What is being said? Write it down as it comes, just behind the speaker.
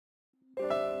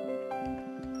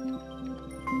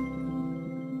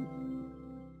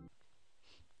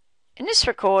In this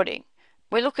recording,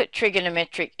 we look at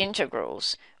trigonometric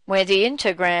integrals, where the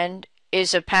integrand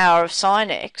is a power of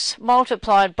sin x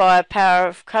multiplied by a power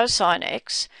of cosine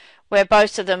x, where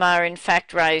both of them are in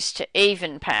fact raised to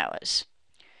even powers.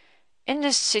 In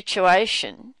this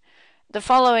situation, the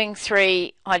following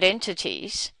three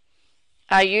identities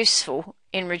are useful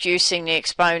in reducing the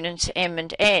exponents m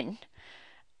and n,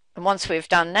 and once we've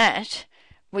done that,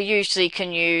 we usually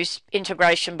can use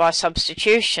integration by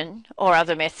substitution or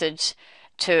other methods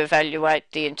to evaluate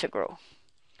the integral.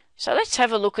 So let's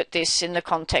have a look at this in the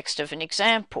context of an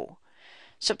example.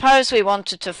 Suppose we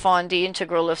wanted to find the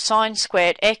integral of sin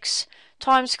squared x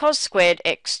times cos squared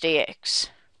x dx.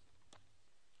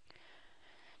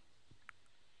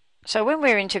 So when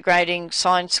we're integrating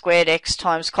sin squared x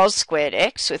times cos squared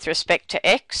x with respect to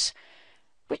x,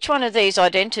 which one of these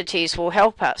identities will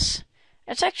help us?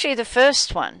 It's actually the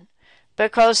first one,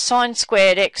 because sin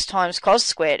squared x times cos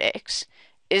squared x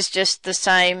is just the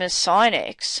same as sin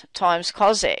x times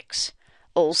cos x,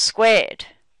 all squared.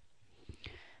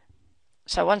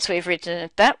 So once we've written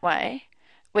it that way,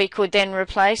 we could then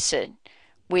replace it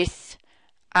with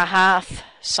a half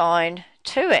sin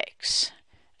 2x,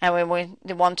 and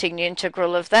we're wanting the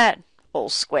integral of that, all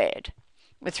squared,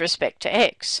 with respect to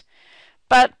x.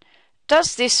 But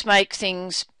does this make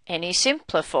things any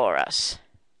simpler for us?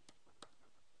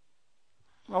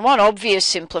 Well, one obvious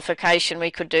simplification we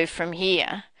could do from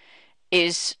here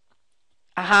is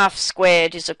a half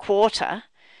squared is a quarter,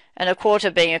 and a quarter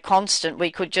being a constant,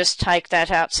 we could just take that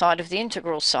outside of the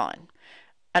integral sign.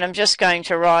 And I'm just going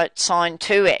to write sin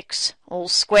 2x, all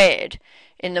squared,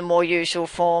 in the more usual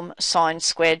form sin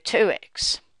squared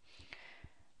 2x.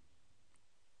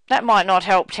 That might not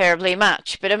help terribly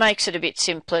much, but it makes it a bit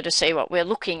simpler to see what we're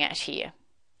looking at here.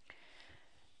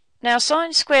 Now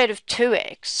sin squared of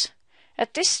 2x,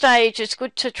 at this stage it's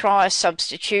good to try a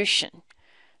substitution.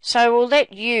 So we'll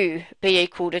let u be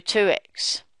equal to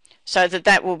 2x, so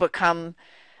that will become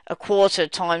a quarter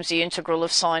times the integral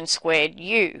of sin squared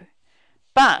u.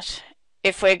 But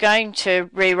if we're going to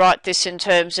rewrite this in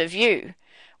terms of u,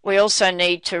 we also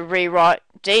need to rewrite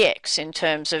dx in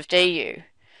terms of du.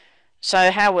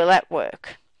 So how will that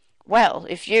work? Well,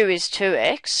 if u is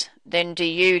 2x, then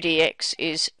du dx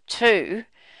is 2,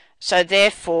 so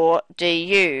therefore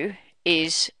du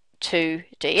is 2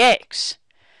 dx.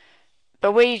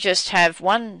 But we just have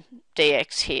 1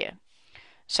 dx here.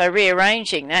 So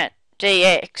rearranging that,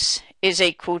 dx is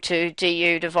equal to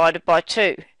du divided by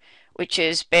 2, which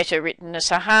is better written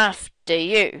as a half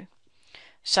du.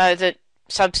 So that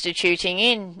substituting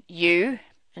in u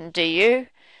and du,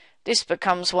 this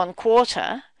becomes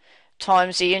 1/4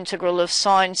 times the integral of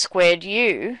sin squared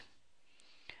u,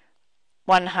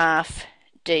 1/2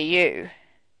 du.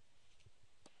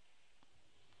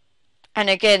 And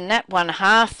again, that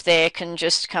 1/2 there can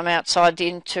just come outside the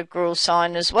integral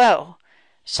sign as well,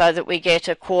 so that we get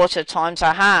a quarter times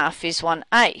a half is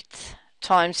 1/8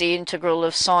 times the integral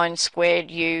of sin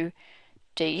squared u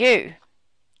du.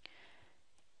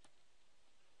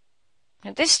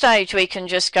 At this stage we can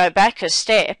just go back a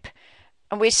step,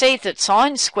 and we see that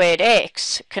sin squared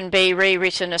x can be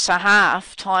rewritten as a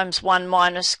half times 1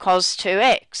 minus cos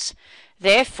 2x.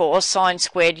 Therefore sin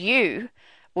squared u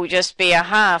will just be a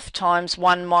half times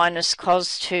 1 minus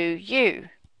cos 2u.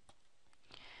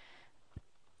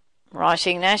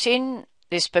 Writing that in,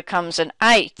 this becomes an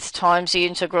 1/8 times the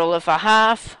integral of a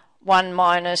half 1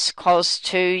 minus cos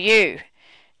 2u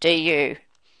du. You're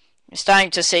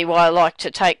starting to see why I like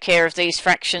to take care of these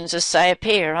fractions as they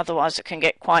appear, otherwise it can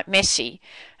get quite messy.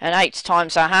 And 8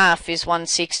 times a half is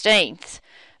 1/16,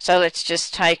 so let's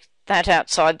just take that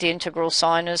outside the integral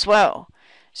sign as well.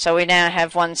 So we now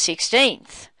have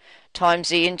 1/16 times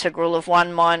the integral of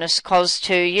 1 minus cos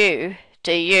 2u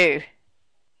du.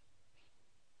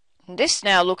 And this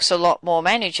now looks a lot more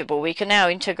manageable. We can now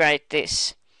integrate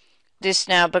this. This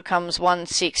now becomes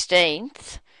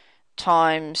 1/16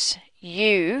 times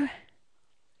u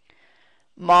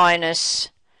minus,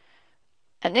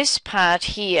 and this part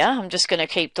here, I'm just going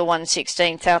to keep the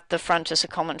 1/16 out the front as a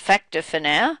common factor for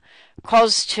now.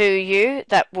 Cos 2u,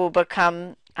 that will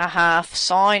become a half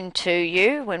sin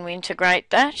 2u when we integrate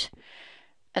that,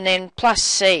 and then plus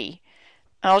c.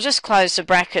 And I'll just close the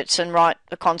brackets and write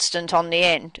the constant on the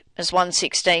end, as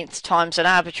 1/16 times an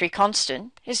arbitrary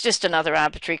constant is just another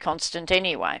arbitrary constant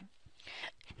anyway.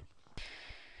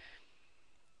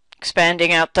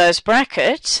 Expanding out those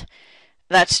brackets,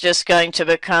 that's just going to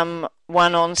become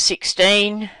 1 on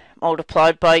 16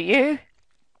 multiplied by u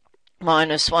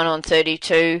minus 1 on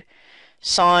 32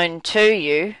 sin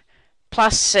 2u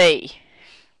plus c.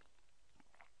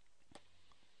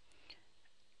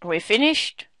 Are we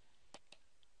finished?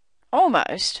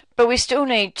 Almost, but we still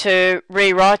need to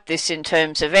rewrite this in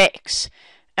terms of x,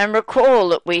 and recall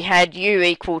that we had u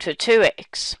equal to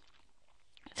 2x.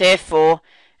 Therefore,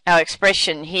 our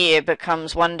expression here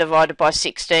becomes 1 divided by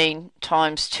 16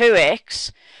 times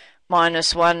 2x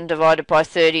minus 1 divided by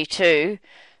 32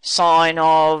 sine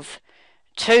of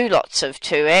 2 lots of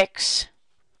 2x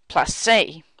plus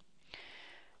c.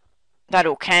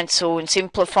 That'll cancel and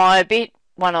simplify a bit.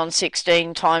 1 on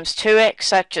 16 times 2x,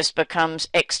 that just becomes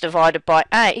x divided by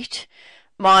 8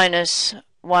 minus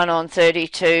 1 on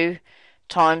 32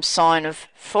 times sine of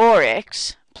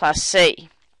 4x plus c.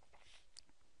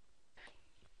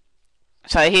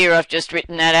 So here I've just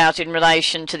written that out in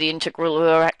relation to the integral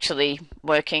we're actually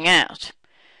working out.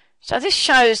 So this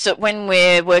shows that when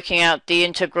we're working out the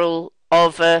integral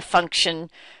of a function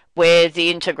where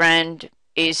the integrand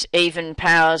is even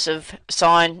powers of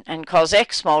sine and cos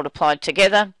x multiplied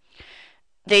together,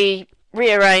 the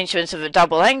rearrangements of a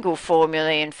double angle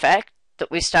formulae, in fact,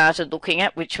 that we started looking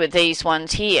at, which were these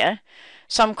ones here,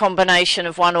 some combination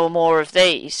of one or more of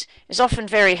these, is often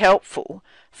very helpful,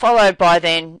 followed by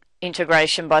then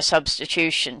integration by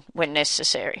substitution when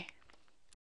necessary.